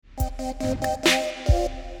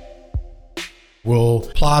We'll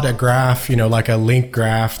plot a graph, like a link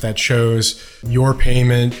graph that shows your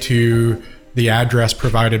payment to the address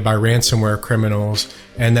provided by ransomware criminals,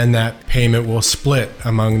 and then that payment will split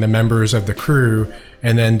among the members of the crew,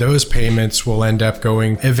 and then those payments will end up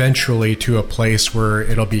going eventually to a place where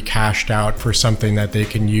it'll be cashed out for something that they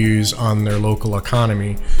can use on their local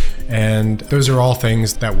economy. And those are all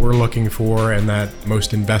things that we're looking for and that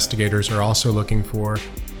most investigators are also looking for.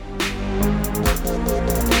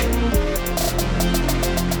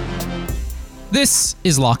 This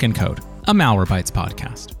is Lock and Code, a Malwarebytes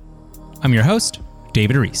podcast. I'm your host,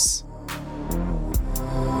 David Reese.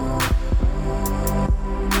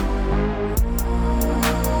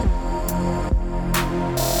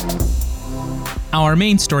 Our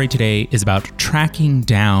main story today is about tracking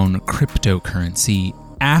down cryptocurrency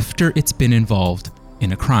after it's been involved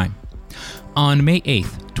in a crime. On May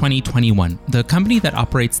 8th, 2021, the company that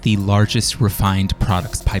operates the largest refined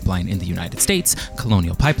products pipeline in the United States,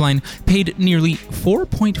 Colonial Pipeline, paid nearly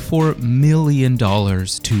 $4.4 million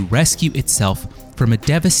to rescue itself from a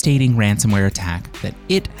devastating ransomware attack that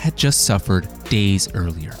it had just suffered days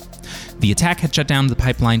earlier. The attack had shut down the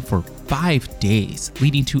pipeline for 5 days,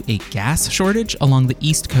 leading to a gas shortage along the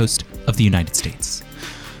east coast of the United States.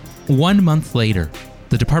 1 month later,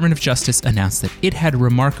 the Department of Justice announced that it had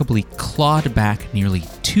remarkably clawed back nearly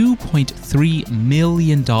 $2.3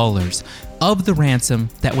 million of the ransom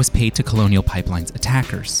that was paid to Colonial Pipeline's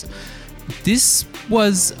attackers. This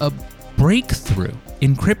was a breakthrough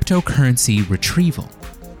in cryptocurrency retrieval.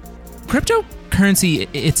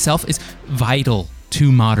 Cryptocurrency itself is vital to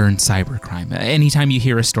modern cybercrime. Anytime you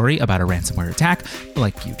hear a story about a ransomware attack,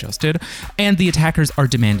 like you just did, and the attackers are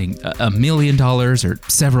demanding $1 million or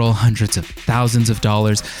several hundreds of thousands of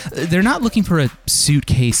dollars, they're not looking for a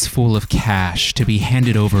suitcase full of cash to be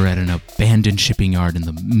handed over at an abandoned shipping yard in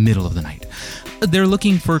the middle of the night. They're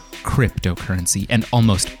looking for cryptocurrency, and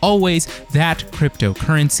almost always that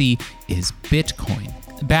cryptocurrency is Bitcoin.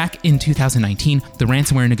 Back in 2019, the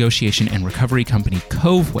ransomware negotiation and recovery company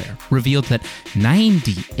Coveware revealed that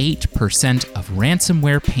 98% of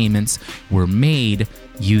ransomware payments were made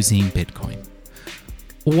using Bitcoin.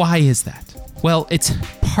 Why is that? Well, it's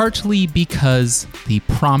partly because the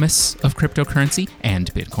promise of cryptocurrency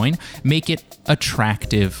and Bitcoin make it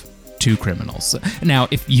attractive to criminals. Now,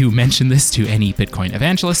 if you mention this to any Bitcoin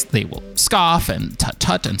evangelist, they will scoff and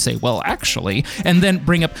tut-tut and say, well, actually, and then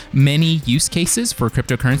bring up many use cases for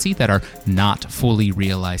cryptocurrency that are not fully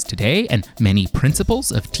realized today, and many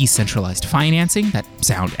principles of decentralized financing that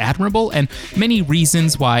sound admirable, and many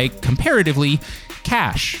reasons why, comparatively,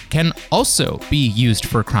 cash can also be used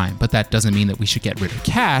for crime. But that doesn't mean that we should get rid of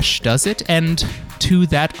cash, does it? And to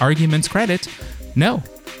that argument's credit, no,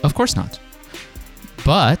 of course not.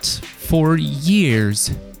 But for years,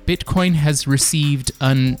 Bitcoin has received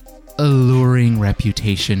an alluring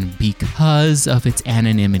reputation because of its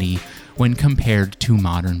anonymity when compared to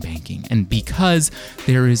modern banking, and because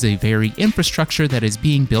there is a very infrastructure that is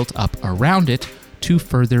being built up around it to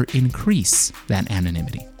further increase that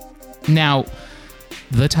anonymity. Now,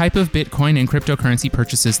 the type of Bitcoin and cryptocurrency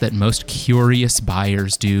purchases that most curious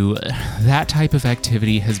buyers do, that type of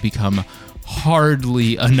activity has become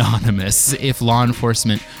hardly anonymous if law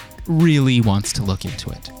enforcement really wants to look into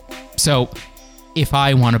it. So, if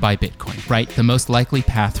I want to buy Bitcoin, right, the most likely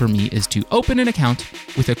path for me is to open an account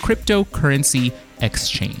with a cryptocurrency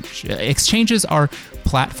exchange. Exchanges are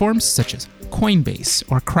platforms such as Coinbase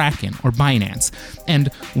or Kraken or Binance,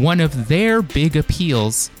 and one of their big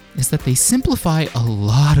appeals is that they simplify a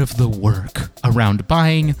lot of the work around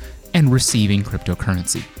buying and receiving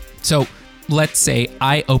cryptocurrency. So, let's say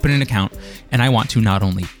I open an account and I want to not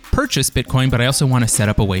only purchase Bitcoin, but I also want to set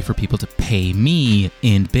up a way for people to pay me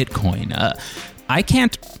in Bitcoin. I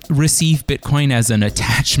can't receive Bitcoin as an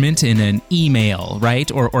attachment in an email,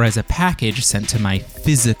 right? Or as a package sent to my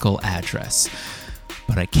physical address.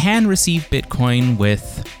 But I can receive Bitcoin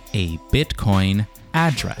with a Bitcoin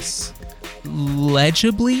address.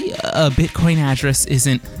 Legibly, a Bitcoin address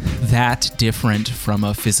isn't that different from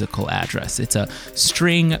a physical address. It's a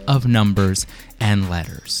string of numbers and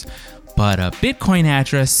letters. But a Bitcoin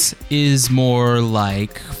address is more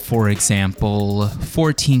like, for example,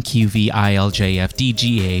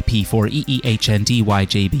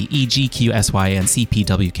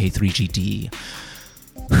 14QVILJFDGAP4EEHNDYJBEGQSYNCPWK3GD.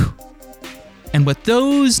 And what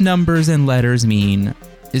those numbers and letters mean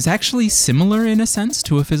is actually similar in a sense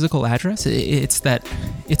to a physical address. It's that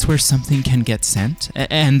it's where something can get sent,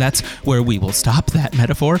 and that's where we will stop that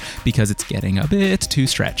metaphor because it's getting a bit too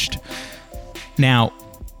stretched. Now,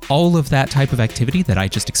 all of that type of activity that I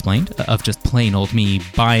just explained, of just plain old me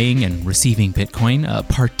buying and receiving Bitcoin,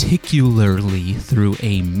 particularly through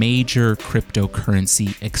a major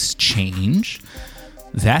cryptocurrency exchange,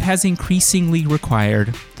 that has increasingly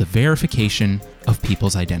required the verification of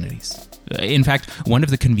people's identities. In fact, one of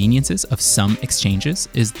the conveniences of some exchanges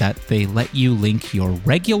is that they let you link your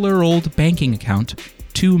regular old banking account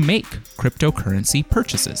to make cryptocurrency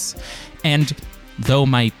purchases. And though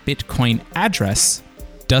my Bitcoin address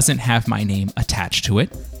doesn't have my name attached to it,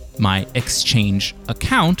 my exchange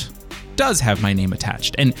account does have my name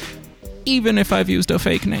attached. And even if I've used a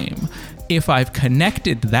fake name, if I've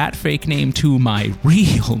connected that fake name to my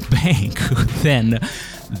real bank, then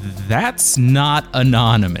that's not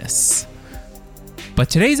anonymous. But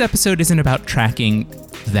today's episode isn't about tracking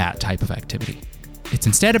that type of activity. It's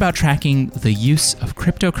instead about tracking the use of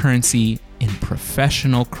cryptocurrency in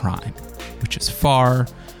professional crime, which is far,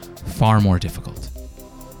 far more difficult.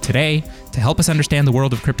 Today, to help us understand the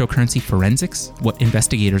world of cryptocurrency forensics, what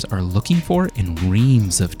investigators are looking for in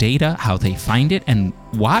reams of data, how they find it, and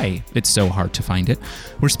why it's so hard to find it,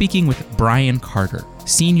 we're speaking with Brian Carter,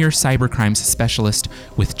 Senior Cybercrimes Specialist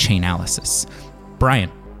with Chainalysis.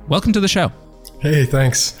 Brian, welcome to the show. Hey,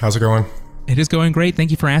 thanks. How's it going? It is going great. Thank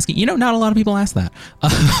you for asking. You know, not a lot of people ask that.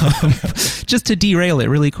 Just to derail it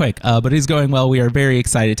really quick, but it is going well. We are very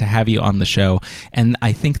excited to have you on the show. And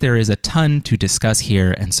I think there is a ton to discuss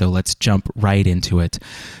here. And so let's jump right into it.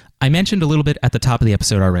 I mentioned a little bit at the top of the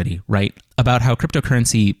episode already, right, about how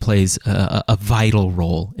cryptocurrency plays a vital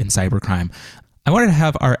role in cybercrime. I wanted to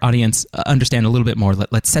have our audience understand a little bit more.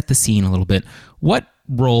 Let's set the scene a little bit. What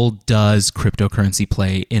role does cryptocurrency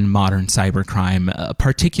play in modern cybercrime,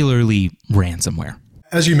 particularly ransomware?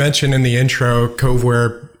 As you mentioned in the intro,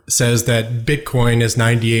 Coveware says that Bitcoin is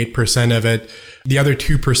 98% of it. The other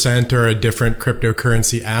 2% are a different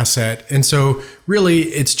cryptocurrency asset. And so really,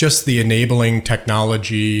 it's just the enabling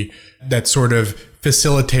technology that sort of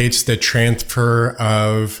facilitates the transfer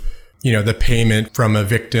of, the payment from a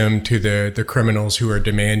victim to the criminals who are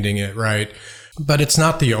demanding it, right? But it's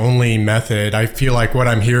not the only method. I feel like what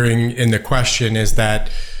I'm hearing in the question is that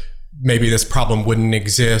maybe this problem wouldn't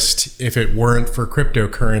exist if it weren't for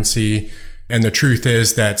cryptocurrency. And the truth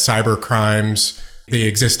is that cyber crimes, they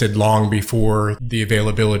existed long before the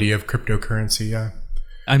availability of cryptocurrency. Yeah.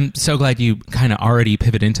 I'm so glad you kind of already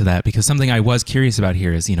pivot into that, because something I was curious about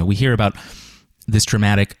here is, we hear about this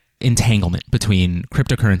dramatic entanglement between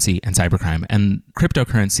cryptocurrency and cybercrime, and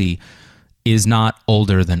cryptocurrency is not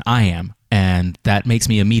older than I am. And that makes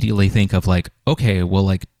me immediately think of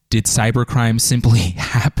did cybercrime simply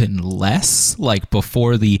happen less,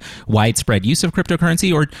 before the widespread use of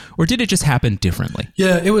cryptocurrency, or did it just happen differently?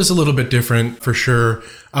 Yeah, it was a little bit different for sure.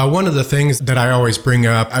 One of the things that I always bring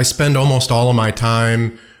up, I spend almost all of my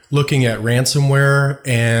time looking at ransomware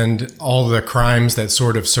and all the crimes that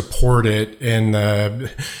sort of support it in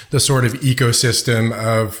the sort of ecosystem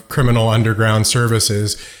of criminal underground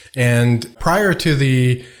services. And prior to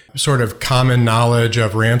the sort of common knowledge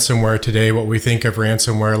of ransomware today, what we think of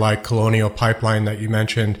ransomware like Colonial Pipeline that you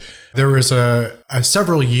mentioned, there was a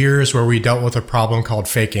several years where we dealt with a problem called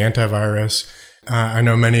fake antivirus. I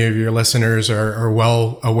know many of your listeners are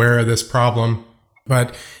well aware of this problem.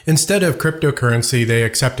 But instead of cryptocurrency, they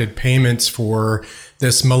accepted payments for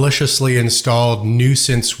this maliciously installed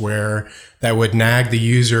nuisanceware that would nag the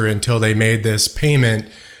user until they made this payment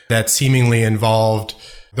that seemingly involved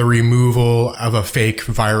the removal of a fake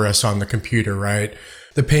virus on the computer, right?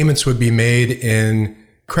 The payments would be made in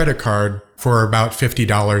credit card for about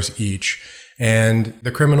 $50 each. And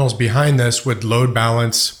the criminals behind this would load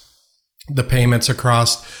balance the payments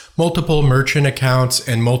across multiple merchant accounts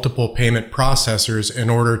and multiple payment processors in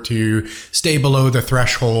order to stay below the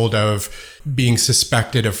threshold of being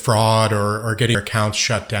suspected of fraud or getting accounts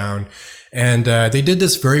shut down. And they did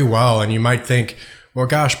this very well. And you might think, well,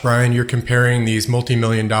 gosh, Brian, you're comparing these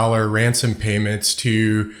multi-million-dollar ransom payments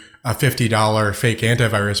to a $50 fake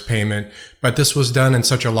antivirus payment. But this was done in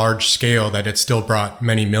such a large scale that it still brought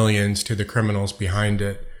many millions to the criminals behind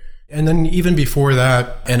it. And then even before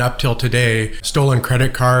that, and up till today, stolen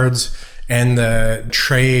credit cards and the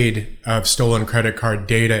trade of stolen credit card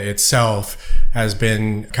data itself has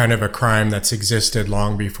been kind of a crime that's existed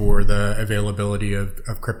long before the availability of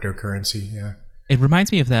cryptocurrency. Yeah. It reminds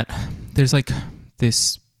me of that. There's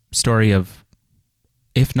this story of,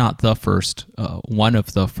 if not the first, one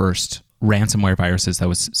of the first ransomware viruses that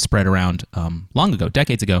was spread around long ago,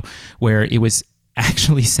 decades ago, where it was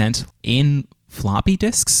actually sent in floppy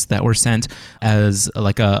disks that were sent as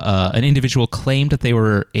like an individual claimed that they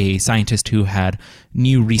were a scientist who had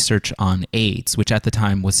new research on AIDS, which at the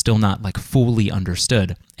time was still not like fully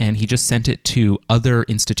understood. And he just sent it to other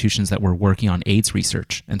institutions that were working on AIDS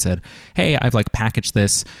research and said, hey, I've like packaged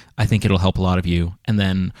this. I think it'll help a lot of you. And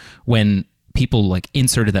then when people like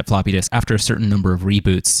inserted that floppy disk after a certain number of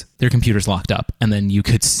reboots, their computers locked up. And then you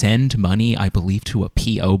could send money, I believe, to a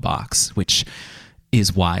PO box, which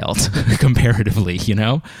is wild comparatively, you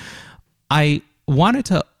know? I wanted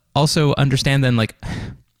to also understand then, like,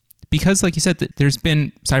 because like you said, there's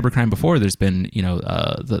been cybercrime before, there's been, you know,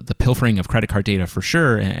 the pilfering of credit card data for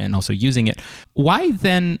sure, and also using it. Why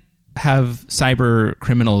then have cyber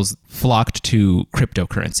criminals flocked to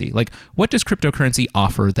cryptocurrency? Like, what does cryptocurrency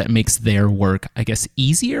offer that makes their work, I guess,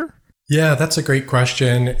 easier? Yeah, that's a great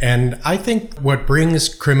question. And I think what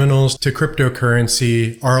brings criminals to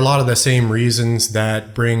cryptocurrency are a lot of the same reasons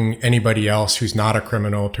that bring anybody else who's not a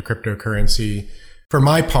criminal to cryptocurrency. For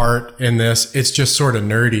my part in this, it's just sort of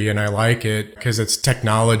nerdy and I like it because it's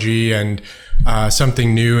technology and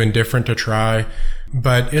something new and different to try.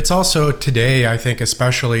 But it's also today, I think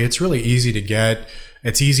especially, it's really easy to get.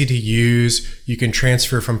 It's easy to use. You can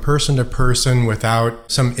transfer from person to person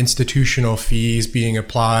without some institutional fees being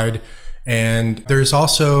applied. And there's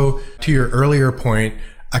also, to your earlier point,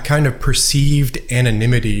 a kind of perceived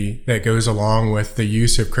anonymity that goes along with the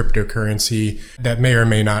use of cryptocurrency that may or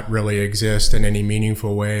may not really exist in any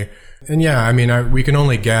meaningful way. And yeah, I mean, we can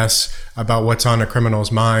only guess about what's on a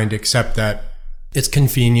criminal's mind, except that it's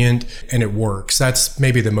convenient and it works. That's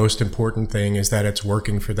maybe the most important thing, is that it's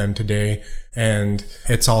working for them today. And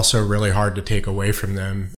it's also really hard to take away from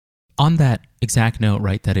them. On that exact note,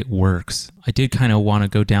 right, that it works, I did kind of want to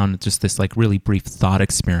go down just this like really brief thought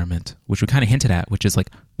experiment, which we kind of hinted at, which is like,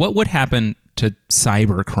 what would happen to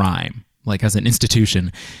cyber crime, like as an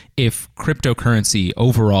institution, if cryptocurrency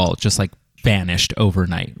overall just like vanished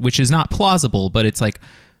overnight, which is not plausible, but it's like,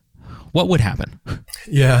 what would happen?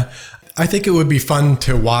 Yeah. I think it would be fun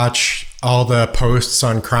to watch all the posts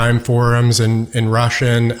on crime forums in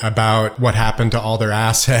Russian about what happened to all their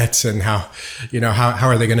assets and how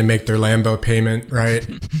are they going to make their Lambo payment, right?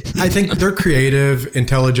 I think they're creative,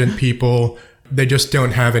 intelligent people. They just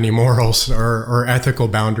don't have any morals or ethical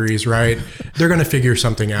boundaries, right? They're going to figure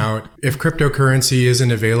something out. If cryptocurrency isn't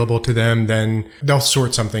available to them, then they'll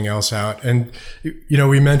sort something else out. And, you know,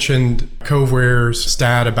 we mentioned Coveware's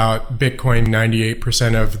stat about Bitcoin,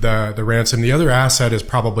 98% of the ransom. The other asset is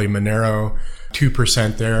probably Monero,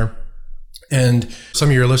 2% there. And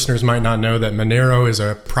some of your listeners might not know that Monero is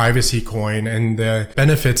a privacy coin, and the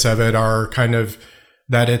benefits of it are kind of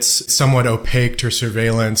that it's somewhat opaque to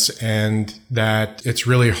surveillance and that it's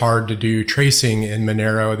really hard to do tracing in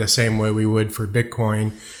Monero the same way we would for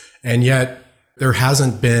Bitcoin. And yet there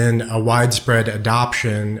hasn't been a widespread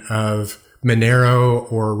adoption of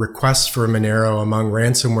Monero or requests for Monero among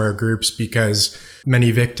ransomware groups because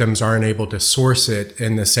many victims aren't able to source it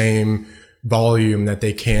in the same volume that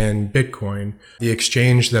they can Bitcoin. The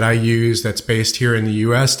exchange that I use that's based here in the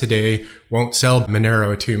US today won't sell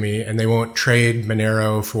Monero to me, and they won't trade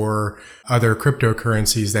Monero for other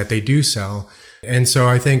cryptocurrencies that they do sell. And so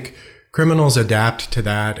I think criminals adapt to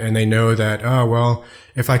that, and they know that, oh, well,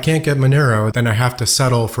 if I can't get Monero, then I have to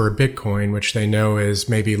settle for Bitcoin, which they know is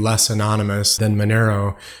maybe less anonymous than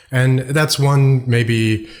Monero. And that's one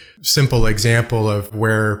maybe simple example of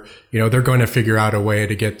where, you know, they're going to figure out a way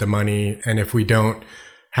to get the money. And if we don't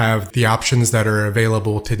have the options that are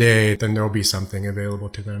available today, then there'll be something available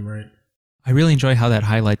to them, right? I really enjoy how that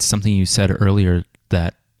highlights something you said earlier,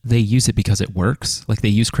 that they use it because it works. Like they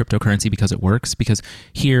use cryptocurrency because it works. Because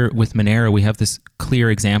here with Monero, we have this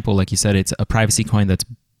clear example. Like you said, it's a privacy coin that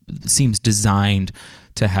seems designed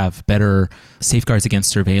to have better safeguards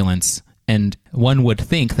against surveillance. And one would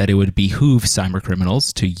think that it would behoove cyber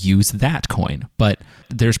criminals to use that coin. But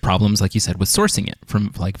there's problems, like you said, with sourcing it,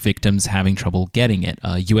 from like victims having trouble getting it,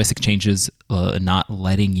 U.S. exchanges not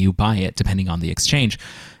letting you buy it depending on the exchange.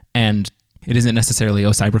 And it isn't necessarily,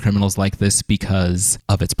 cyber criminals like this because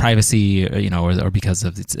of its privacy, or because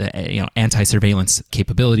of its anti-surveillance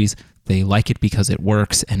capabilities. They like it because it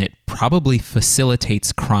works, and it probably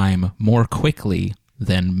facilitates crime more quickly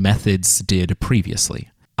than methods did previously.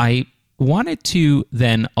 I wanted to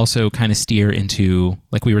then also kind of steer into,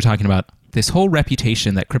 like we were talking about, this whole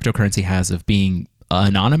reputation that cryptocurrency has of being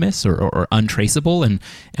anonymous or untraceable. And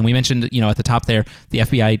we mentioned, at the top there, the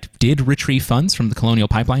FBI did retrieve funds from the Colonial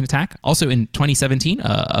Pipeline attack. Also in 2017,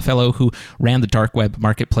 a fellow who ran the dark web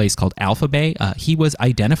marketplace called Alphabay, he was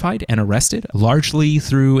identified and arrested largely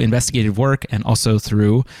through investigative work and also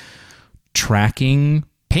through tracking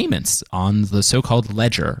payments on the so-called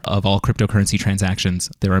ledger of all cryptocurrency transactions.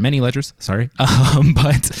 There are many ledgers, sorry.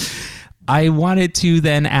 But I wanted to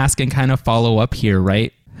then ask and kind of follow up here,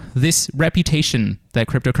 right? This reputation that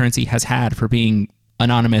cryptocurrency has had for being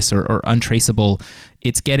anonymous or untraceable,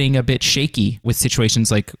 it's getting a bit shaky with situations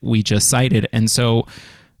like we just cited. And so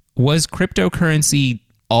was cryptocurrency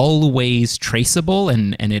always traceable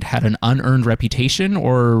and it had an unearned reputation,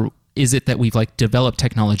 or is it that we've developed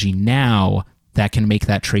technology now that can make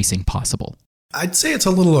that tracing possible? I'd say it's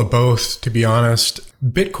a little of both, to be honest.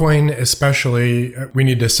 Bitcoin especially, we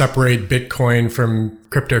need to separate Bitcoin from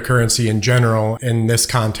cryptocurrency in general in this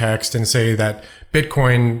context and say that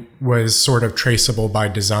Bitcoin was sort of traceable by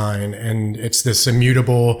design, and it's this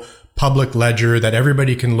immutable public ledger that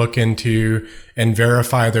everybody can look into and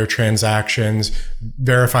verify their transactions,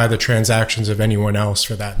 verify the transactions of anyone else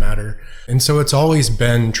for that matter. And so it's always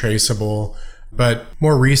been traceable. But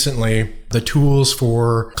more recently, the tools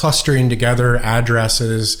for clustering together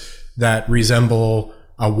addresses that resemble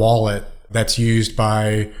a wallet that's used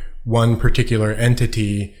by one particular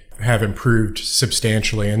entity have improved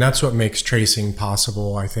substantially. And that's what makes tracing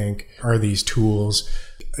possible, I think, are these tools.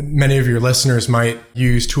 Many of your listeners might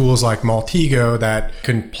use tools like Maltego that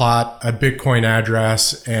can plot a Bitcoin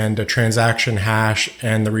address and a transaction hash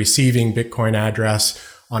and the receiving Bitcoin address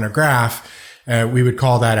on a graph. We would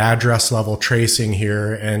call that address level tracing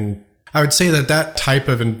here. And I would say that that type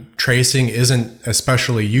of tracing isn't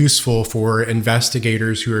especially useful for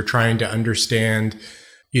investigators who are trying to understand,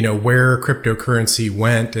 where cryptocurrency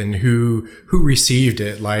went and who received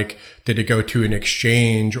it. Like, did it go to an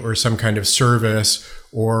exchange or some kind of service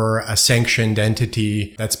or a sanctioned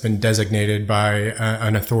entity that's been designated by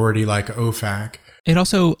an authority like OFAC? It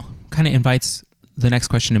also kind of invites the next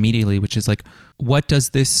question immediately, which is what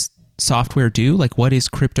does this software do? What is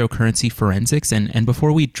cryptocurrency forensics? And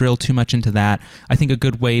before we drill too much into that, I think a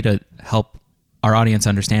good way to help our audience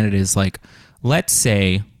understand it is let's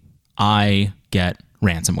say I get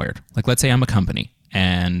ransomware. Let's say I'm a company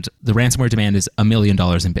and the ransomware demand is $1 million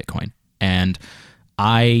in Bitcoin. And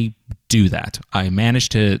I do that. I manage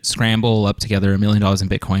to scramble up together $1 million in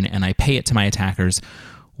Bitcoin and I pay it to my attackers.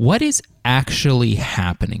 What is actually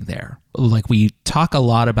happening there? We talk a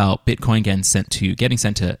lot about Bitcoin getting sent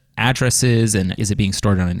to addresses, and is it being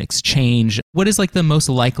stored on an exchange? What is the most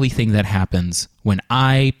likely thing that happens when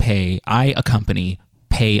I, a company,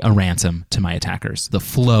 pay a ransom to my attackers? The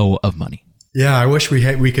flow of money. Yeah, I wish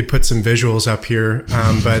we could put some visuals up here.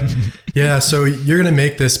 But yeah, so you're going to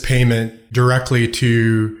make this payment directly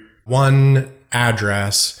to one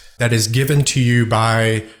address that is given to you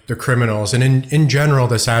by the criminals. And in general,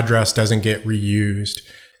 this address doesn't get reused.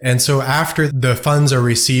 And so after the funds are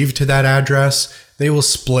received to that address, they will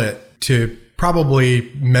split to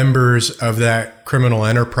probably members of that criminal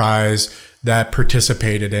enterprise that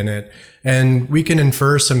participated in it. And we can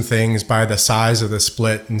infer some things by the size of the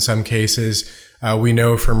split in some cases. We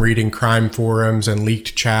know from reading crime forums and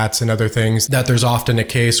leaked chats and other things that there's often a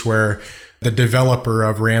case where the developer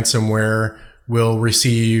of ransomware will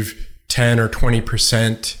receive 10 or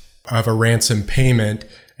 20% of a ransom payment,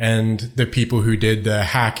 and the people who did the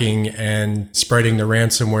hacking and spreading the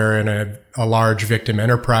ransomware in a large victim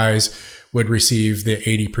enterprise would receive the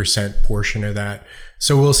 80% portion of that.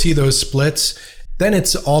 So we'll see those splits. Then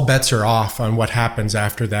it's all bets are off on what happens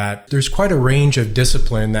after that. There's quite a range of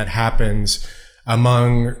discipline that happens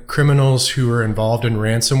among criminals who are involved in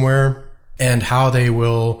ransomware and how they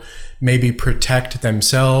will maybe protect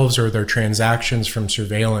themselves or their transactions from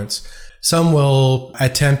surveillance. Some will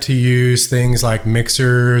attempt to use things like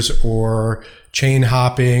mixers or chain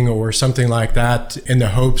hopping or something like that in the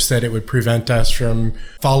hopes that it would prevent us from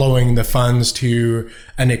following the funds to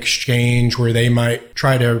an exchange where they might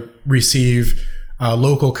try to receive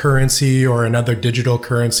local currency or another digital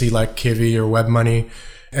currency like Kiwi or WebMoney.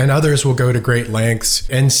 And others will go to great lengths,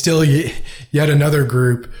 and still yet another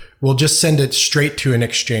group will just send it straight to an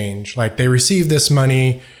exchange. Like, they receive this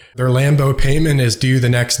money, their Lambo payment is due the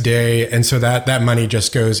next day, and so that money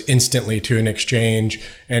just goes instantly to an exchange,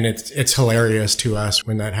 and it's hilarious to us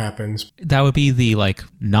when that happens. That would be the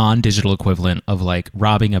non-digital equivalent of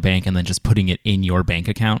robbing a bank and then just putting it in your bank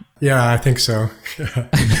account. Yeah, I think so.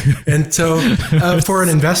 And so for an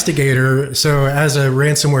investigator, so as a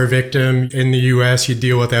ransomware victim in the US, you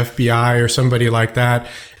deal with FBI or somebody like that,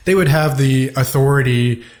 they would have the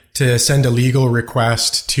authority to send a legal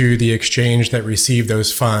request to the exchange that received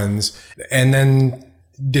those funds and then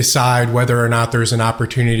decide whether or not there's an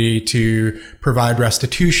opportunity to provide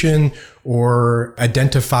restitution or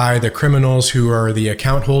identify the criminals who are the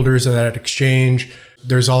account holders of that exchange.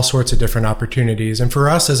 there's all sorts of different opportunities. And for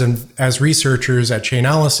us as researchers at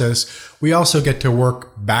Chainalysis, we also get to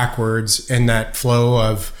work backwards in that flow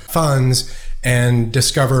of funds and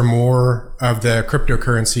discover more of the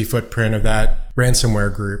cryptocurrency footprint of that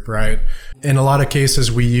ransomware group, right? In a lot of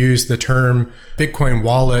cases, we use the term Bitcoin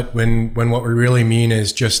wallet when what we really mean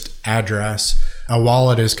is just address. A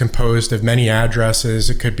wallet is composed of many addresses.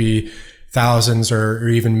 It could be thousands or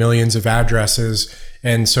even millions of addresses.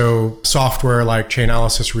 And so software like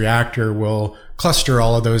Chainalysis Reactor will cluster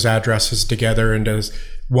all of those addresses together into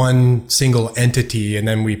one single entity, and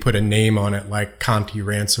then we put a name on it, like Conti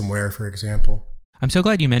ransomware, for example. I'm so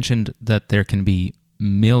glad you mentioned that there can be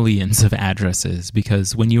millions of addresses,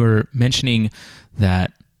 because when you were mentioning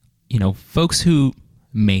that, folks who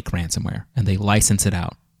make ransomware and they license it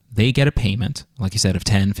out, they get a payment, like you said, of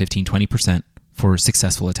 10, 15, 20% for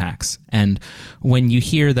successful attacks. And when you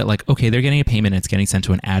hear that, like, okay, they're getting a payment and it's getting sent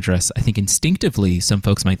to an address, I think instinctively some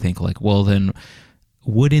folks might think like, well, then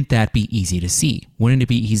wouldn't that be easy to see? Wouldn't it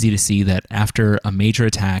be easy to see that after a major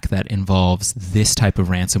attack that involves this type of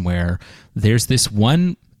ransomware, there's this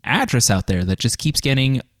one address out there that just keeps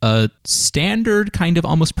getting a standard kind of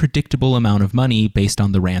almost predictable amount of money based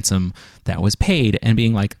on the ransom that was paid, and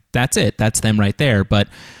being like, that's it, that's them right there. But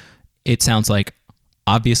it sounds like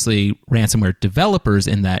obviously ransomware developers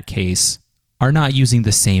in that case are not using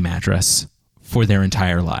the same address for their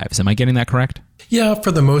entire lives. Am I getting that correct? Yeah,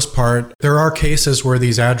 for the most part. There are cases where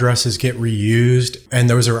these addresses get reused, and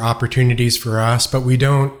those are opportunities for us, but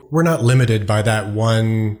we're not limited by that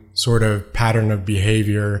one sort of pattern of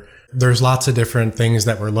behavior. There's lots of different things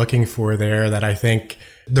that we're looking for there that I think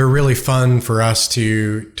they're really fun for us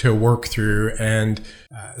to work through, and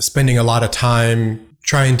spending a lot of time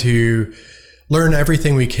trying to learn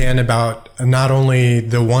everything we can about not only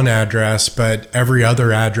the one address, but every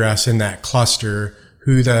other address in that cluster,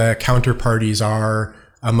 who the counterparties are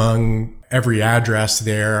among every address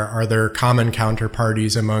there. Are there common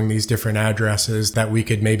counterparties among these different addresses that we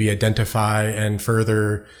could maybe identify and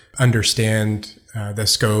further understand the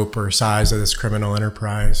scope or size of this criminal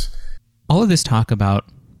enterprise? All of this talk about,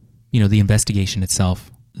 the investigation itself,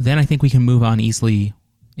 then I think we can move on easily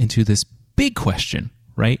into this big question,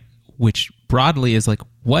 right? Which broadly is like,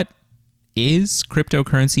 what is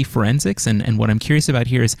cryptocurrency forensics? And what I'm curious about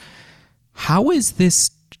here is, how is this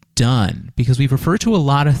done? Because we've referred to a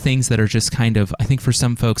lot of things that are just kind of, I think for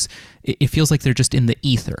some folks, it feels like they're just in the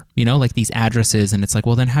ether, like these addresses. And it's like,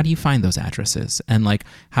 well, then how do you find those addresses? And like,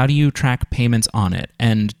 how do you track payments on it?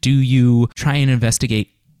 And do you try and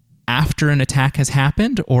investigate after an attack has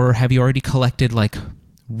happened? Or have you already collected like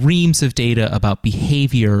reams of data about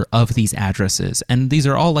behavior of these addresses? And these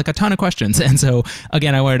are all like a ton of questions. And so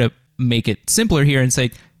again, I wanted to make it simpler here and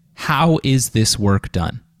say, how is this work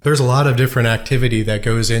done? There's a lot of different activity that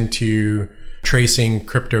goes into tracing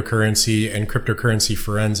cryptocurrency and cryptocurrency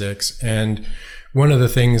forensics. And one of the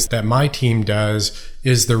things that my team does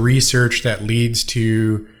is the research that leads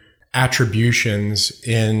to attributions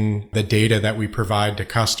in the data that we provide to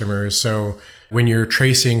customers. So when you're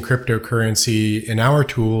tracing cryptocurrency in our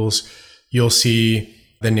tools, you'll see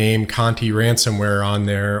the name Conti ransomware on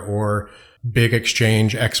there, or Big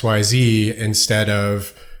Exchange XYZ instead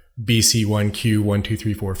of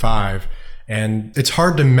BC1Q12345. And it's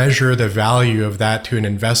hard to measure the value of that to an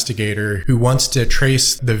investigator who wants to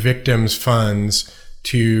trace the victim's funds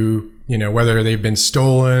to, whether they've been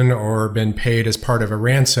stolen or been paid as part of a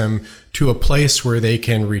ransom, to a place where they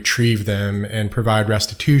can retrieve them and provide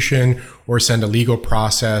restitution or send a legal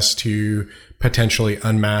process to potentially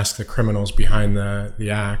unmask the criminals behind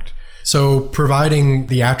the act. So providing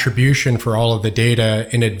the attribution for all of the data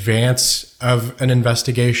in advance of an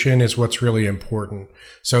investigation is what's really important.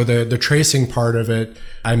 So the tracing part of it,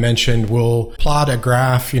 I mentioned, we'll plot a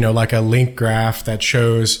graph, like a link graph that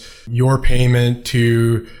shows your payment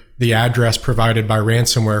to the address provided by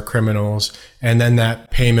ransomware criminals, and then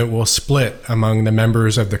that payment will split among the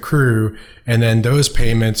members of the crew, and then those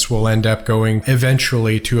payments will end up going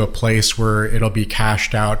eventually to a place where it'll be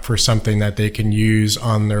cashed out for something that they can use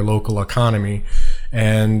on their local economy.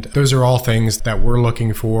 And those are all things that we're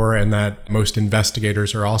looking for and that most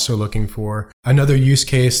investigators are also looking for. Another use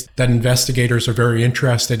case that investigators are very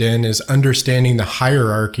interested in is understanding the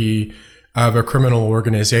hierarchy of a criminal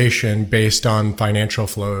organization based on financial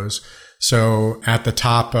flows. So at the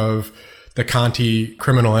top of the Conti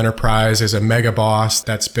criminal enterprise is a mega boss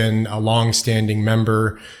that's been a long-standing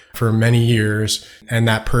member for many years, and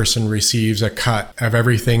that person receives a cut of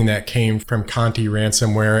everything that came from Conti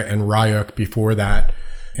ransomware and Ryuk before that.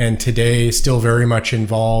 And today still very much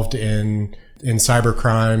involved in cyber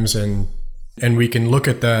crimes, and we can look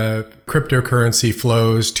at the cryptocurrency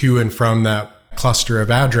flows to and from that cluster of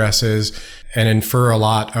addresses and infer a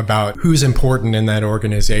lot about who's important in that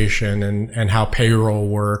organization and how payroll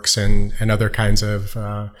works and other kinds of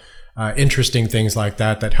interesting things like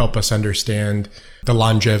that help us understand the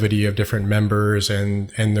longevity of different members and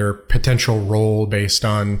their potential role based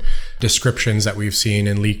on descriptions that we've seen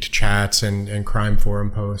in leaked chats and crime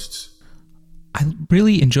forum posts. I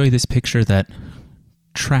really enjoy this picture that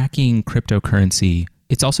tracking cryptocurrency,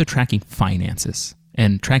 it's also tracking finances.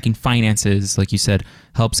 And tracking finances, like you said,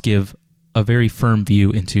 helps give a very firm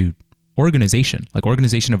view into organization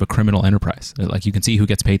of a criminal enterprise. Like you can see who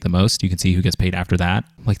gets paid the most, you can see who gets paid after that.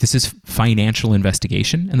 Like this is financial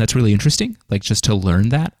investigation, and that's really interesting, like just to learn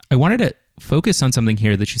that. I wanted to focus on something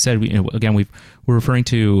here that you said. We're referring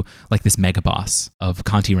to like this mega boss of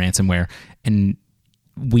Conti ransomware, and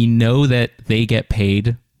we know that they get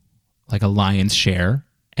paid like a lion's share,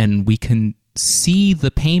 and we can see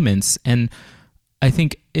the payments. And I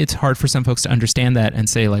think it's hard for some folks to understand that and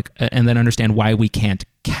say like, and then understand why we can't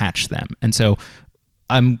catch them. And so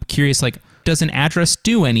I'm curious, like, does an address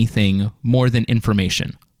do anything more than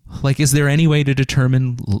information? Like, is there any way to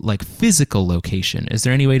determine like physical location? Is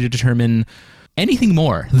there any way to determine anything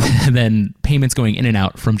more than payments going in and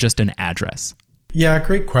out from just an address? Yeah,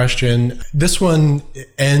 great question. This one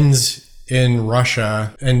ends in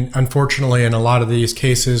Russia. And unfortunately, in a lot of these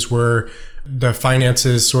cases where the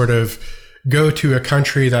finances sort of go to a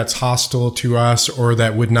country that's hostile to us or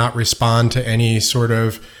that would not respond to any sort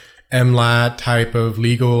of MLAT type of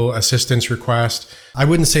legal assistance request. I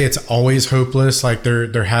wouldn't say it's always hopeless. Like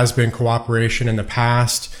there has been cooperation in the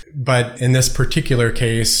past, but in this particular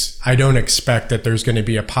case, I don't expect that there's going to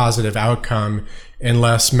be a positive outcome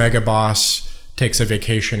unless Megaboss takes a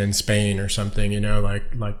vacation in Spain or something,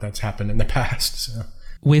 like that's happened in the past. So.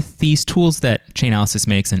 With these tools that Chainalysis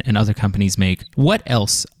makes and other companies make, what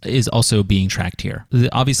else is also being tracked here?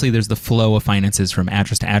 Obviously, there's the flow of finances from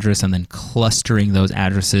address to address and then clustering those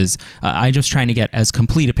addresses. I'm just trying to get as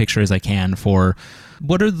complete a picture as I can for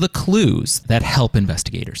what are the clues that help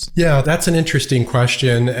investigators? Yeah, that's an interesting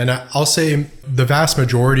question. And I'll say the vast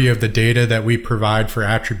majority of the data that we provide for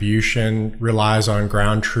attribution relies on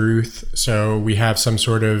ground truth. So we have some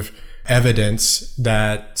sort of evidence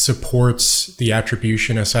that supports the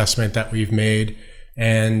attribution assessment that we've made.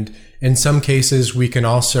 And in some cases, we can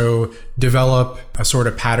also develop a sort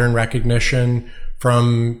of pattern recognition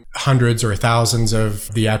from hundreds or thousands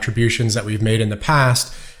of the attributions that we've made in the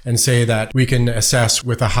past and say that we can assess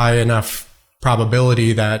with a high enough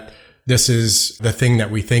probability that this is the thing that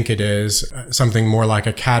we think it is, something more like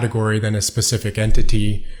a category than a specific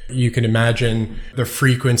entity. You can imagine the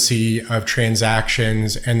frequency of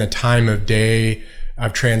transactions and the time of day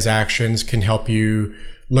of transactions can help you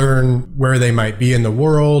learn where they might be in the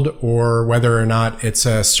world or whether or not it's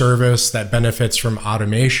a service that benefits from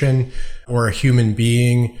automation or a human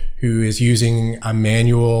being who is using a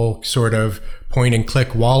manual sort of point and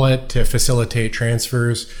click wallet to facilitate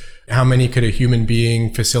transfers. How many could a human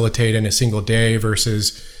being facilitate in a single day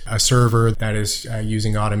versus a server that is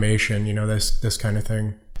using automation, this kind of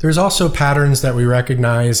thing. There's also patterns that we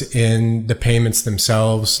recognize in the payments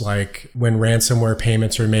themselves, like when ransomware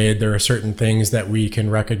payments are made, there are certain things that we can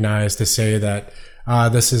recognize to say that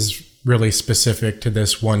this is really specific to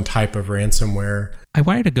this one type of ransomware. I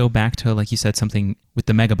wanted to go back to, like you said, something with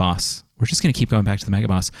the Megaboss. We're just going to keep going back to the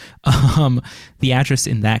Megaboss. The address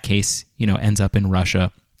in that case, ends up in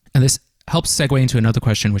Russia. And this helps segue into another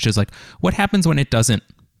question, which is like, what happens when it doesn't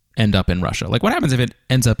end up in Russia? Like, what happens if it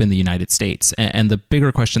ends up in the United States? And the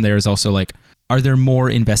bigger question there is also like, are there more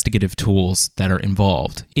investigative tools that are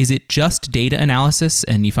involved? Is it just data analysis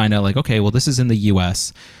and you find out like, okay, well, this is in the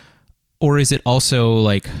US? Or is it also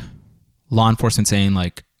like law enforcement saying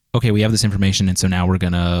like, okay, we have this information and so now we're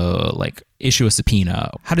going to like issue a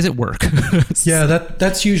subpoena? How does it work? Yeah,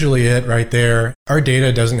 that's usually it right there. Our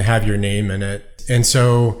data doesn't have your name in it. And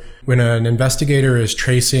so when an investigator is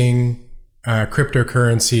tracing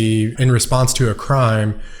cryptocurrency in response to a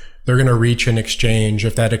crime, they're going to reach an exchange.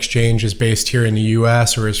 If that exchange is based here in the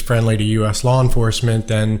US or is friendly to US law enforcement,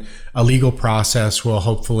 then a legal process will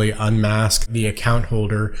hopefully unmask the account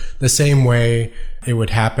holder the same way it would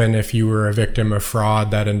happen if you were a victim of fraud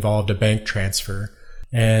that involved a bank transfer.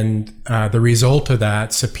 And the result of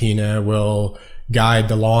that subpoena will guide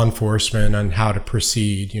the law enforcement on how to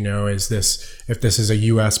proceed. If this is a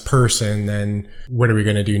US person, then what are we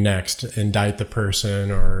going to do next? Indict the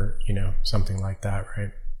person or, something like that,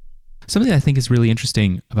 right? Something I think is really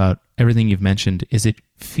interesting about everything you've mentioned is it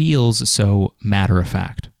feels so matter of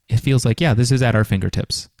fact. It feels like, yeah, this is at our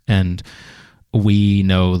fingertips and we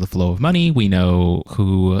know the flow of money. We know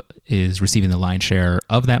who is receiving the lion's share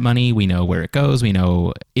of that money. We know where it goes. We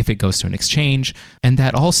know if it goes to an exchange. And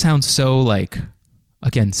that all sounds so like,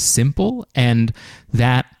 again, simple. And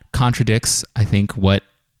that contradicts, I think, what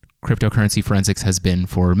cryptocurrency forensics has been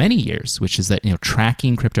for many years, which is that,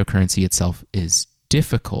 tracking cryptocurrency itself is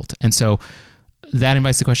difficult. And so that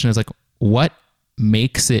invites the question is like, what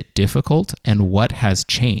makes it difficult and what has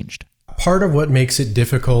changed? Part of what makes it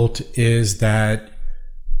difficult is that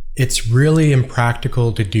it's really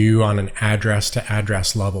impractical to do on an address to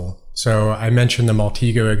address level. So I mentioned the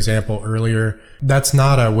Maltego example earlier. That's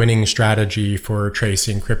not a winning strategy for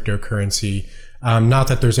tracing cryptocurrency. Not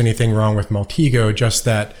that there's anything wrong with Maltego, just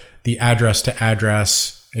that the address to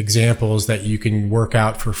address examples that you can work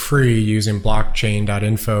out for free using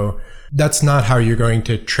blockchain.info, that's not how you're going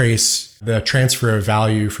to trace the transfer of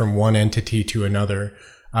value from one entity to another.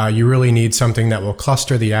 You really need something that will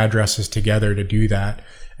cluster the addresses together to do that.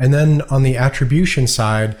 And then on the attribution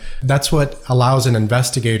side, that's what allows an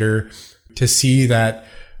investigator to see that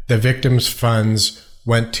the victim's funds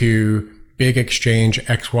went to big exchange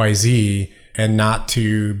XYZ and not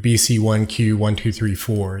to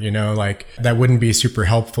BC1Q1234. Like that wouldn't be super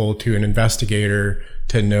helpful to an investigator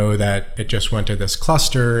to know that it just went to this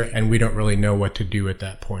cluster and we don't really know what to do at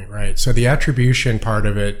that point, right? So the attribution part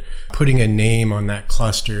of it, putting a name on that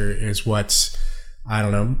cluster is what's, I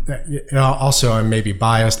don't know. Also, I'm maybe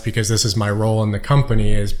biased because this is my role in the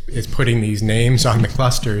company is putting these names on the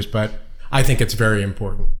clusters, but I think it's very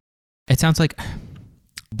important. It sounds like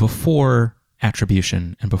before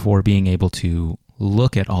attribution and before being able to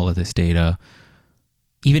look at all of this data,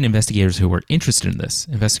 even investigators who were interested in this,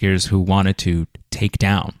 investigators who wanted to take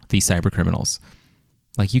down these cyber criminals,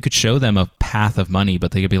 like you could show them a path of money,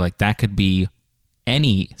 but they could be like, that could be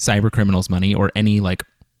any cyber criminal's money or any like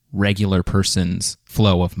regular person's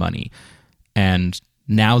flow of money. And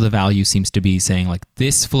now the value seems to be saying like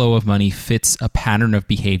this flow of money fits a pattern of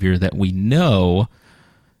behavior that we know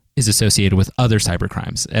is associated with other cyber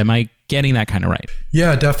crimes. Am I getting that kind of right?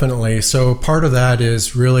 Yeah, definitely. So part of that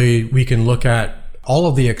is really we can look at all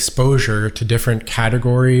of the exposure to different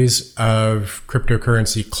categories of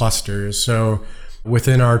cryptocurrency clusters. So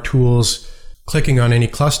within our tools, clicking on any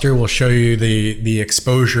cluster will show you the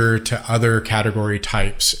exposure to other category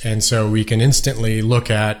types. And so we can instantly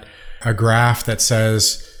look at a graph that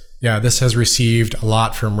says, yeah, this has received a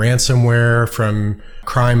lot from ransomware, from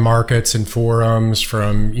crime markets and forums,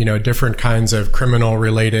 from, different kinds of criminal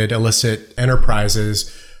related illicit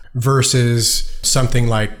enterprises versus something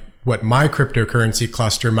like what my cryptocurrency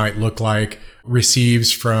cluster might look like,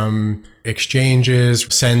 receives from exchanges,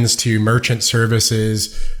 sends to merchant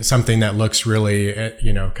services, something that looks really,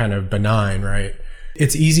 kind of benign, right?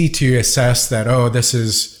 It's easy to assess that, oh, this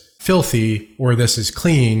is filthy or this is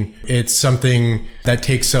clean. It's something that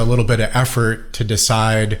takes a little bit of effort to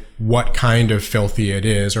decide what kind of filthy it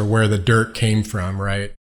is or where the dirt came from,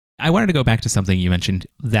 right? I wanted to go back to something you mentioned,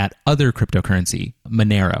 that other cryptocurrency,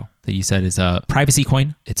 Monero, that you said is a privacy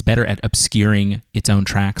coin. It's better at obscuring its own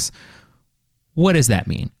tracks. What does that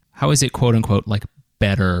mean? How is it, quote unquote, like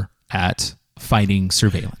better at fighting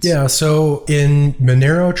surveillance? Yeah, so in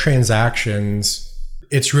Monero transactions,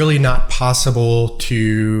 it's really not possible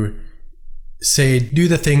to say, do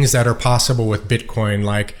the things that are possible with Bitcoin,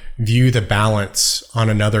 like view the balance on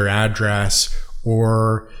another address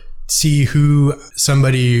or see who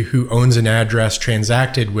somebody who owns an address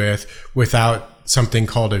transacted with without something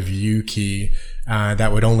called a view key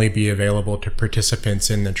that would only be available to participants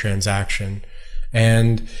in the transaction.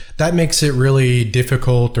 And that makes it really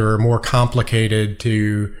difficult or more complicated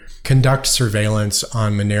to conduct surveillance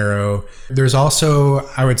on Monero. There's also,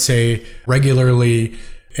 I would say, regularly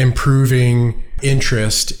improving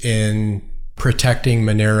interest in protecting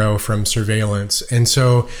Monero from surveillance. And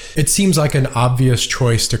so it seems like an obvious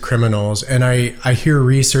choice to criminals. And I hear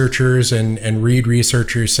researchers and read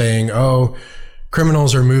researchers saying, oh,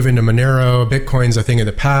 criminals are moving to Monero, Bitcoin's a thing of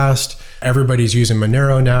the past, everybody's using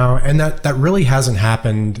Monero now. And that really hasn't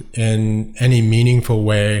happened in any meaningful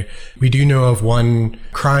way. We do know of one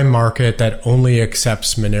crime market that only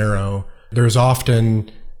accepts Monero. There's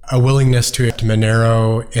often a willingness to accept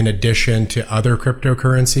Monero in addition to other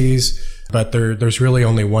cryptocurrencies, but there's really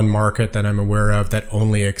only one market that I'm aware of that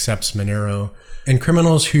only accepts Monero. And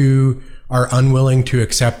criminals who are unwilling to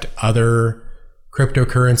accept other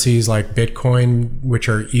cryptocurrencies like Bitcoin, which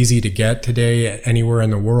are easy to get today anywhere in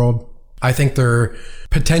the world, I think they're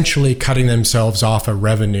potentially cutting themselves off of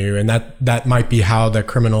revenue. And that might be how the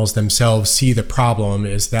criminals themselves see the problem,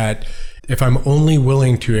 is that if I'm only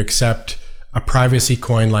willing to accept a privacy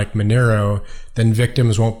coin like Monero, then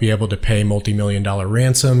victims won't be able to pay multi-million-dollar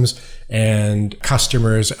ransoms, and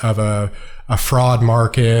customers of a a fraud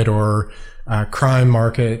market or a crime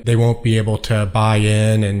market, they won't be able to buy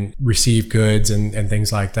in and receive goods and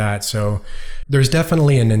things like that. So there's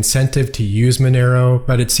definitely an incentive to use Monero,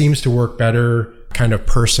 but it seems to work better kind of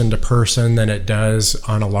person to person than it does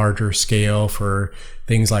on a larger scale for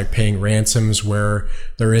things like paying ransoms where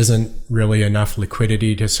there isn't really enough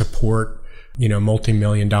liquidity to support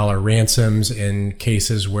multi-million-dollar ransoms in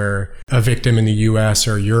cases where a victim in the US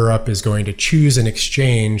or Europe is going to choose an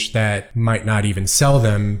exchange that might not even sell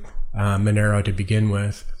them Monero to begin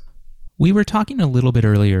with. We were talking a little bit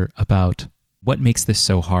earlier about what makes this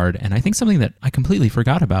so hard, and I think something that I completely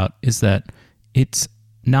forgot about is that it's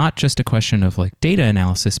not just a question of like data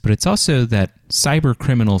analysis, but it's also that cyber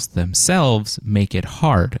criminals themselves make it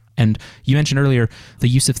hard. And you mentioned earlier the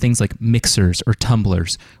use of things like mixers or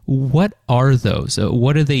tumblers. What are those?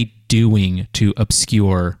 What are they doing to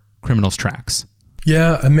obscure criminals' tracks?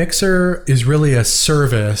 Yeah, a mixer is really a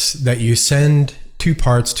service that you send two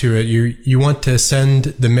parts to it. You want to send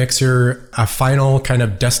the mixer a final kind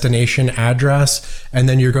of destination address, and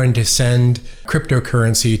then you're going to send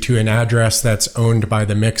cryptocurrency to an address that's owned by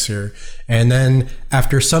the mixer. And then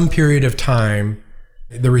after some period of time,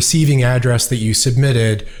 the receiving address that you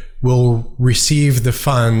submitted will receive the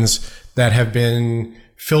funds that have been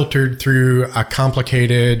filtered through a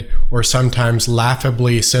complicated or sometimes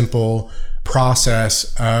laughably simple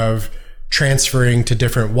process of transferring to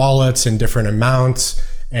different wallets in different amounts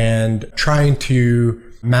and trying to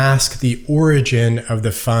mask the origin of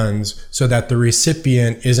the funds so that the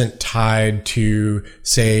recipient isn't tied to,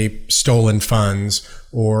 say, stolen funds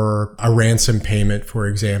or a ransom payment, for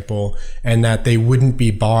example, and that they wouldn't be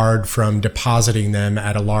barred from depositing them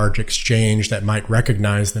at a large exchange that might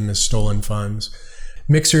recognize them as stolen funds.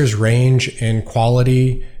 Mixers range in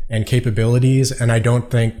quality and capabilities, and I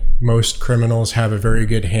don't think most criminals have a very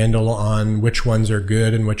good handle on which ones are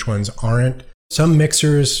good and which ones aren't. Some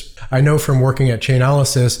mixers, I know from working at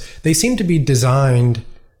Chainalysis, they seem to be designed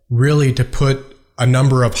really to put a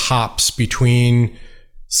number of hops between,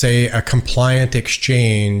 say, a compliant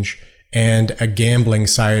exchange and a gambling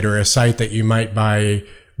site or a site that you might buy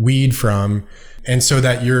weed from, and so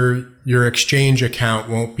that your exchange account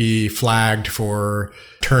won't be flagged for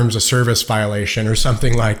terms of service violation or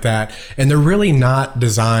something like that. And they're really not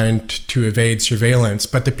designed to evade surveillance,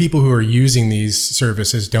 but the people who are using these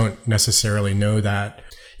services don't necessarily know that.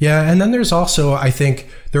 Yeah, and then there's also, I think,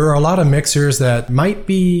 there are a lot of mixers that might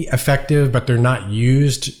be effective, but they're not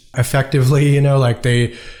used effectively, like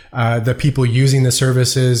the people using the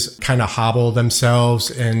services kind of hobble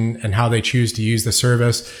themselves and how they choose to use the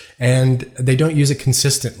service, and they don't use it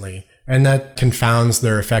consistently. And that confounds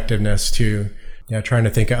their effectiveness too. Trying to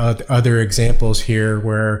think of other examples here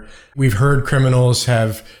where we've heard criminals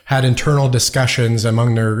have had internal discussions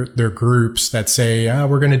among their groups that say,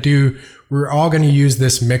 we're all going to use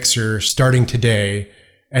this mixer starting today.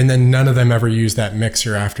 And then none of them ever used that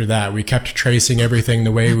mixer after that. We kept tracing everything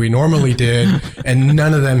the way we normally did, and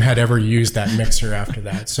none of them had ever used that mixer after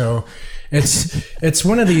that. So it's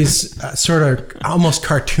one of these sort of almost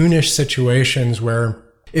cartoonish situations where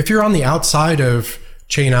if you're on the outside of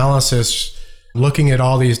Chainalysis, looking at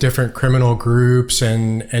all these different criminal groups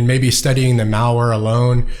and maybe studying the malware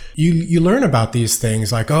alone, you learn about these things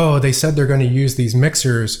like, oh, they said they're going to use these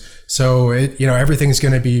mixers, so everything's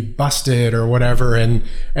going to be busted or whatever. And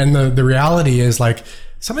the reality is, like,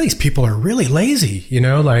 some of these people are really lazy,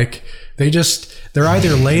 like they're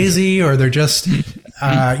either lazy or they're just,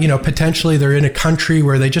 potentially they're in a country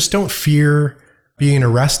where they just don't fear being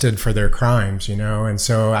arrested for their crimes, and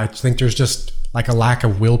so I think there's just like a lack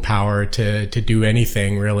of willpower to do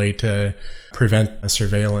anything really to prevent a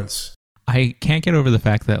surveillance. I can't get over the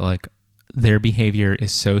fact that like their behavior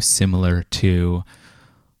is so similar to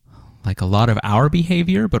like a lot of our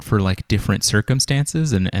behavior, but for like different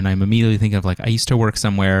circumstances. And I'm immediately thinking of like, I used to work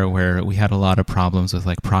somewhere where we had a lot of problems with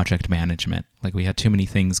like project management. Like we had too many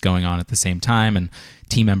things going on at the same time, and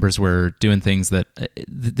team members were doing things that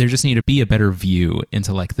there just need to be a better view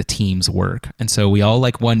into like the team's work. And so we all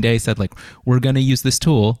like one day said like, we're going to use this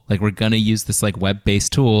tool, like we're going to use this like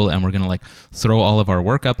web-based tool, and we're going to like throw all of our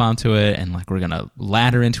work up onto it, and like we're going to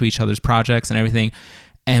ladder into each other's projects and everything.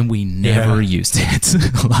 And we never used it.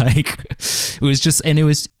 Like it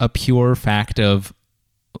was a pure fact of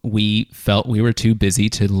we felt we were too busy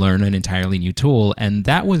to learn an entirely new tool. And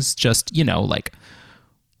that was just, like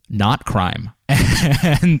not crime.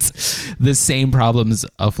 And the same problems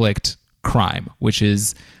afflict crime, which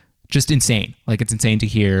is just insane. Like it's insane to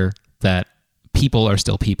hear that people are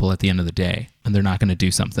still people at the end of the day, and they're not going to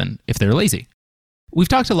do something if they're lazy. We've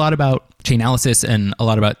talked a lot about Chainalysis and a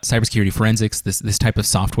lot about cybersecurity forensics, this type of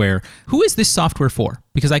software. Who is this software for?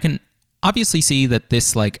 Because I can obviously see that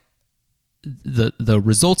this the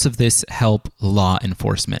results of this help law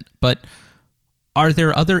enforcement, but are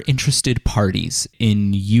there other interested parties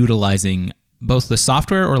in utilizing both the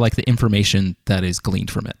software or like the information that is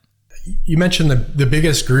gleaned from it? You mentioned the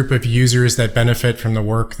biggest group of users that benefit from the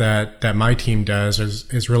work that my team does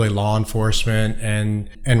is really law enforcement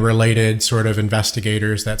and related sort of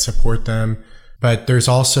investigators that support them. But there's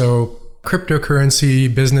also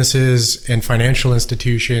cryptocurrency businesses and financial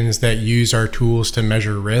institutions that use our tools to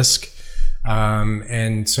measure risk.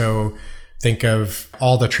 And so think of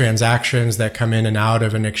all the transactions that come in and out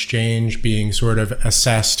of an exchange being sort of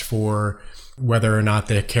assessed for whether or not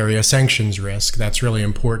they carry a sanctions risk. That's really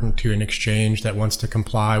important to an exchange that wants to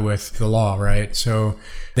comply with the law, right? So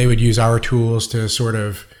they would use our tools to sort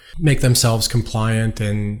of make themselves compliant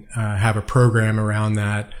and have a program around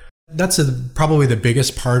that. That's probably the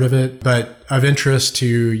biggest part of it. But of interest to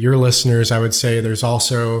your listeners, I would say there's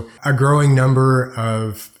also a growing number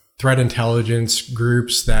of threat intelligence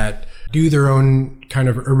groups that do their own kind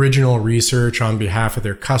of original research on behalf of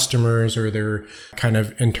their customers or their kind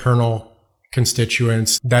of internal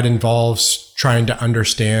constituents that involves trying to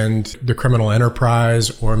understand the criminal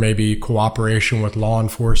enterprise or maybe cooperation with law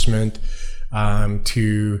enforcement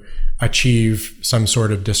to achieve some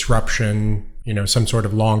sort of disruption, some sort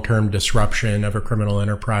of long-term disruption of a criminal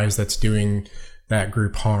enterprise that's doing that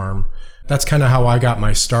group harm. That's kind of how I got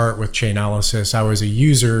my start with Chainalysis. I was a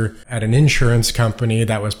user at an insurance company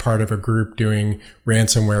that was part of a group doing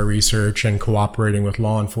ransomware research and cooperating with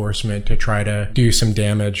law enforcement to try to do some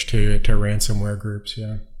damage to ransomware groups.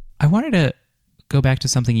 Yeah. I wanted to go back to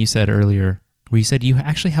something you said earlier, where you said you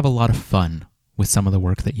actually have a lot of fun with some of the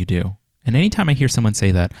work that you do. And anytime I hear someone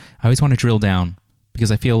say that, I always want to drill down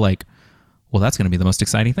because I feel like, well, that's going to be the most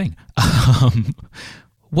exciting thing.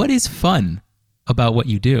 What is fun about what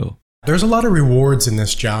you do? There's a lot of rewards in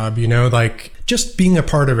this job, like just being a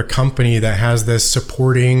part of a company that has this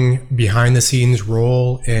supporting behind the scenes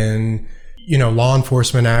role in, law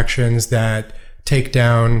enforcement actions that take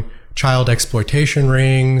down child exploitation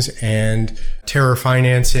rings and terror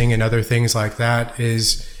financing and other things like that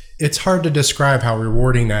it's hard to describe how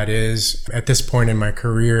rewarding that is at this point in my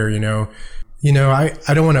career,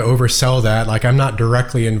 I don't want to oversell that. Like I'm not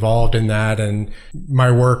directly involved in that and my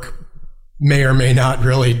work may or may not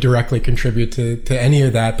really directly contribute to any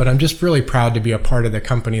of that, but I'm just really proud to be a part of the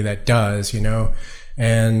company that does,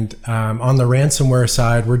 And on the ransomware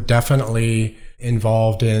side, we're definitely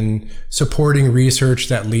involved in supporting research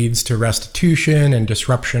that leads to restitution and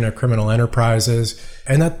disruption of criminal enterprises,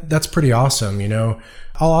 and that's pretty awesome,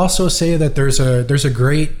 I'll also say that there's a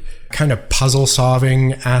great kind of puzzle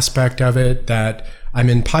solving aspect of it that I'm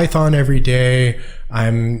in Python every day.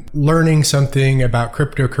 I'm learning something about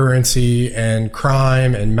cryptocurrency and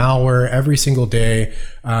crime and malware every single day,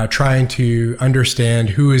 trying to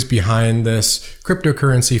understand who is behind this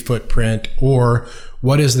cryptocurrency footprint or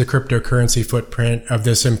what is the cryptocurrency footprint of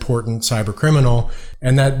this important cyber criminal.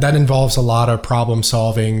 And that involves a lot of problem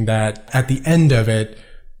solving that at the end of it,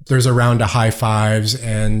 there's a round of high fives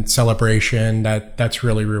and celebration that's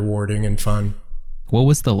really rewarding and fun. What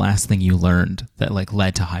was the last thing you learned that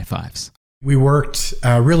led to high fives? We worked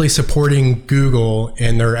really supporting Google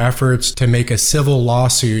in their efforts to make a civil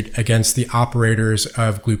lawsuit against the operators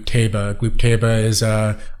of Glupteba. Glupteba is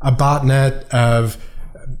a botnet of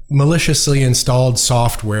maliciously installed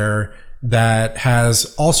software that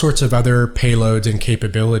has all sorts of other payloads and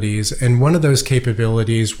capabilities. And one of those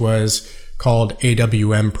capabilities was called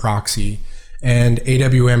AWM Proxy. And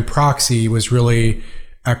AWM Proxy was really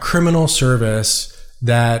a criminal service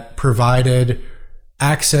that provided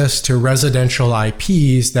access to residential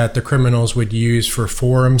IPs that the criminals would use for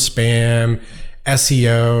forum spam,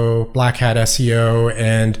 SEO, black hat SEO,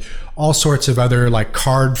 and all sorts of other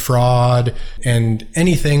card fraud and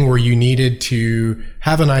anything where you needed to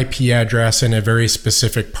have an IP address in a very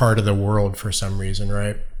specific part of the world for some reason,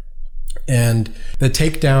 right? And the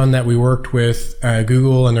takedown that we worked with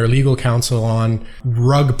Google and their legal counsel on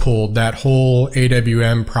rug pulled that whole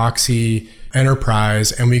AWM proxy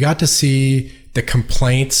enterprise. And we got to see the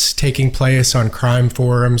complaints taking place on crime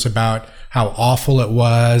forums about how awful it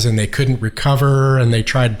was and they couldn't recover and they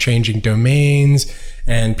tried changing domains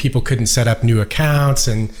and people couldn't set up new accounts.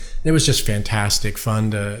 And it was just fantastic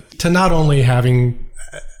fun to not only having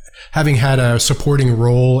had a supporting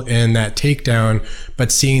role in that takedown, but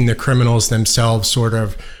seeing the criminals themselves sort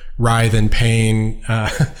of writhe in pain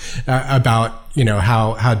about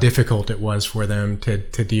how difficult it was for them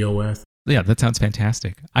to deal with. Yeah, that sounds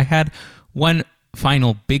fantastic. I had one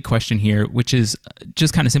final big question here, which is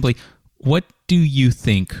just kind of simply, what do you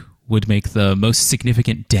think would make the most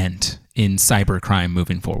significant dent in cybercrime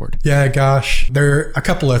moving forward? Yeah, gosh, there are a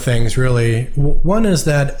couple of things really. One is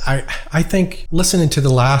that I think listening to the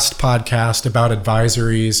last podcast about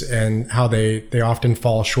advisories and how they often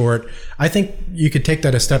fall short, I think you could take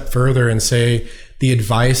that a step further and say the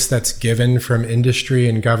advice that's given from industry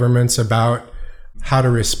and governments about how to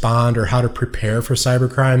respond or how to prepare for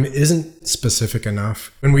cybercrime isn't specific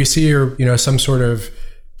enough. When we see, some sort of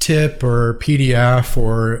tip or PDF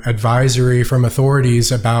or advisory from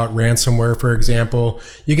authorities about ransomware, for example,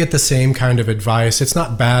 you get the same kind of advice. It's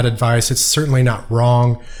not bad advice. It's certainly not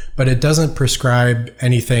wrong, but it doesn't prescribe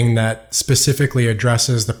anything that specifically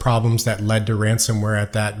addresses the problems that led to ransomware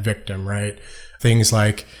at that victim, right? Things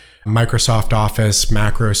like Microsoft Office,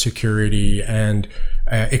 macro security, and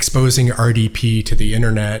exposing RDP to the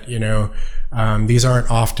internet, these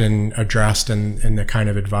aren't often addressed in the kind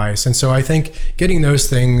of advice. And so I think getting those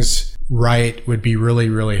things right would be really,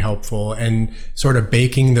 really helpful, and sort of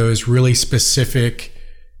baking those really specific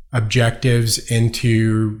objectives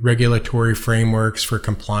into regulatory frameworks for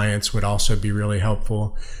compliance would also be really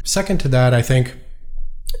helpful. Second to that, I think,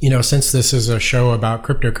 since this is a show about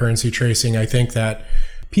cryptocurrency tracing, I think that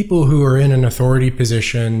people who are in an authority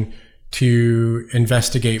position to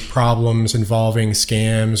investigate problems involving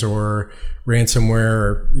scams or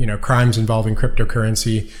ransomware or crimes involving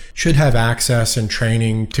cryptocurrency should have access and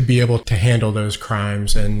training to be able to handle those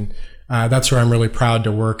crimes. And that's where I'm really proud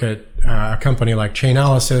to work at a company like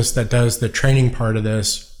Chainalysis that does the training part of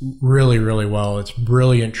this really, really well. It's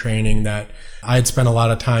brilliant training that I had spent a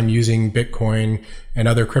lot of time using Bitcoin and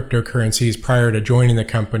other cryptocurrencies prior to joining the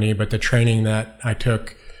company, but the training that I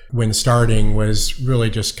took when starting was really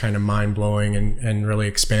just kind of mind-blowing and really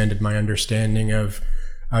expanded my understanding of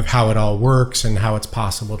how it all works and how it's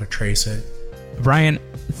possible to trace it. Brian,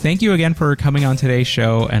 thank you again for coming on today's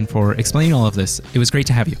show and for explaining all of this. It was great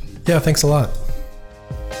to have you. Yeah, thanks a lot.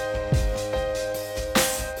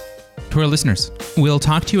 To our listeners, we'll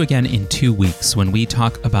talk to you again in 2 weeks when we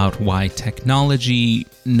talk about why technology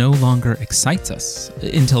no longer excites us.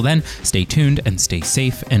 Until then, stay tuned and stay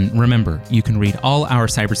safe. And remember, you can read all our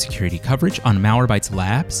cybersecurity coverage on Malwarebytes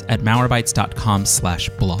Labs at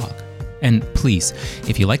malwarebytes.com/blog. And please,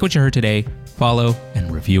 if you like what you heard today, follow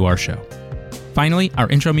and review our show. Finally, our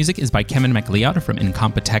intro music is by Kevin MacLeod from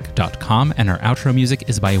Incompetech.com, and our outro music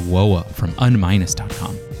is by Woa from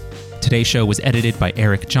Unminus.com. Today's show was edited by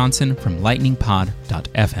Eric Johnson from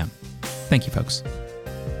lightningpod.fm. Thank you, folks.